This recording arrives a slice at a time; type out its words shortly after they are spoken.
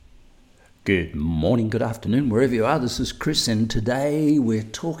Good morning, good afternoon, wherever you are. This is Chris, and today we're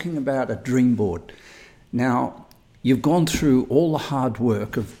talking about a dream board. Now, you've gone through all the hard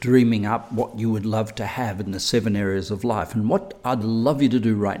work of dreaming up what you would love to have in the 7 areas of life. And what I'd love you to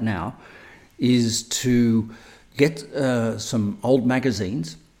do right now is to get some old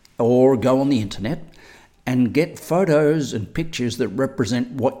magazines or go on the internet and get photos and pictures that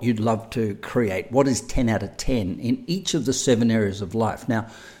represent what you'd love to create. What is 10 out of 10 in each of the 7 areas of life? Now,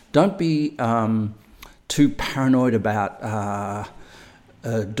 don't be too paranoid about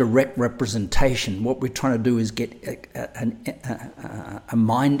direct representation. What we're trying to do is get a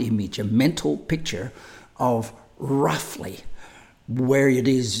mind image, a mental picture of roughly where it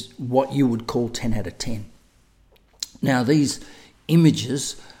is what you would call 10 out of 10. Now, these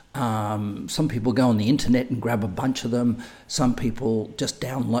images, some people go on the internet and grab a bunch of them. Some people just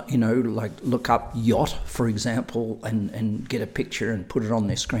download, like look up yacht, for example, and get a picture and put it on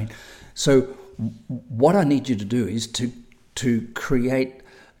their screen. So what I need you to do is to create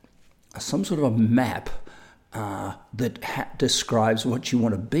some sort of a map that describes what you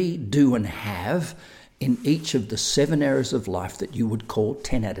want to be, do, and have in each of the 7 areas of life that you would call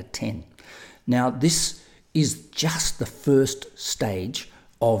 10 out of 10. Now, this is just the first stage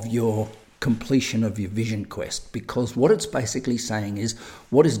of your completion of your vision quest, because what it's basically saying is,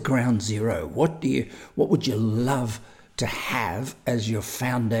 what is ground zero? What would you love to have as your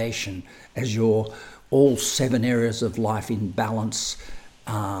foundation, as your all 7 areas of life in balance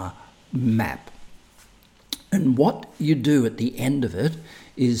map? And what you do at the end of it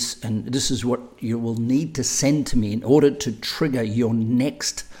is, and this is what you will need to send to me in order to trigger your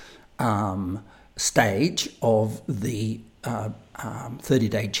next stage of the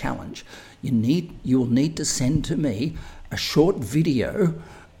 30-day challenge. You will need to send to me a short video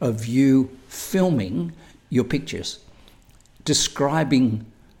of you filming your pictures, describing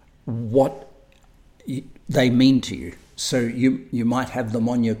what they mean to you. So you might have them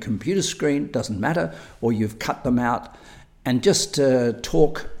on your computer screen, doesn't matter, or you've cut them out, and just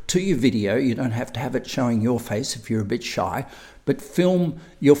talk to your video. You don't have to have it showing your face if you're a bit shy, but film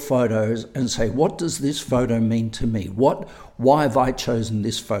your photos and say, what does this photo mean to me? Why have I chosen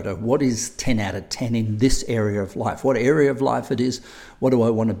this photo? What is 10 out of 10 in this area of life? What area of life it is? What do I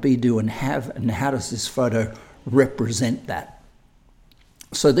want to be, do, and have? And how does this photo represent that?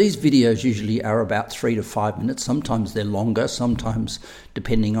 So these videos usually are about 3 to 5 minutes. Sometimes they're longer, sometimes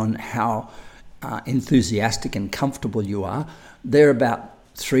depending on how enthusiastic and comfortable you are, they're about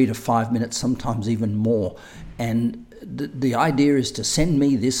 3 to 5 minutes, sometimes even more. And the idea is to send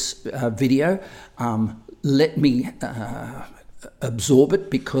me this video, let me absorb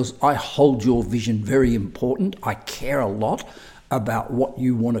it, because I hold your vision very important. I care a lot about what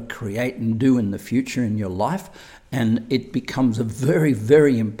you want to create and do in the future in your life, and it becomes a very,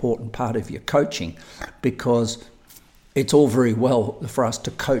 very important part of your coaching, because it's all very well for us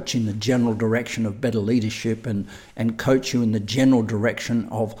to coach in the general direction of better leadership and coach you in the general direction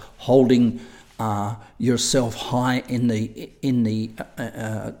of holding yourself high in the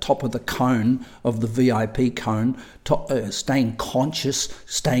top of the cone, of the VIP cone, staying conscious,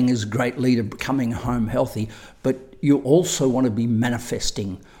 staying as a great leader, coming home healthy. But you also want to be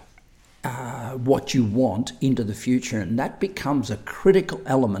manifesting what you want into the future, and that becomes a critical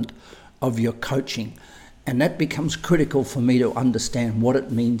element of your coaching. And that becomes critical for me to understand what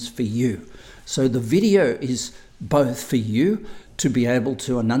it means for you. So the video is both for you to be able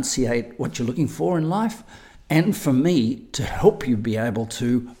to enunciate what you're looking for in life, and for me to help you be able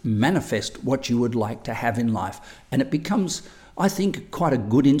to manifest what you would like to have in life. And it becomes, I think, quite a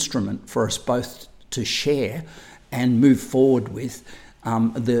good instrument for us both to share and move forward with.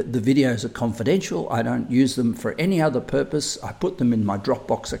 The videos are confidential. I don't use them for any other purpose. I put them in my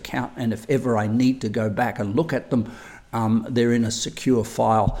Dropbox account, and if ever I need to go back and look at them, they're in a secure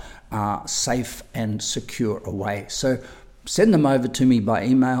file, safe and secure away. So send them over to me by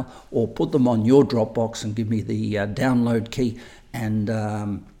email, or put them on your Dropbox and give me the download key,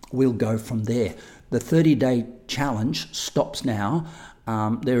 and we'll go from there. The 30-day challenge stops now.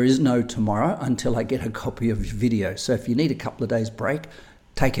 There is no tomorrow until I get a copy of your video. So if you need a couple of days break,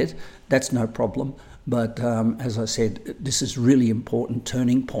 take it. That's no problem. But as I said, this is really important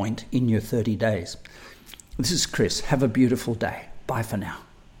turning point in your 30 days. This is Chris. Have a beautiful day. Bye for now.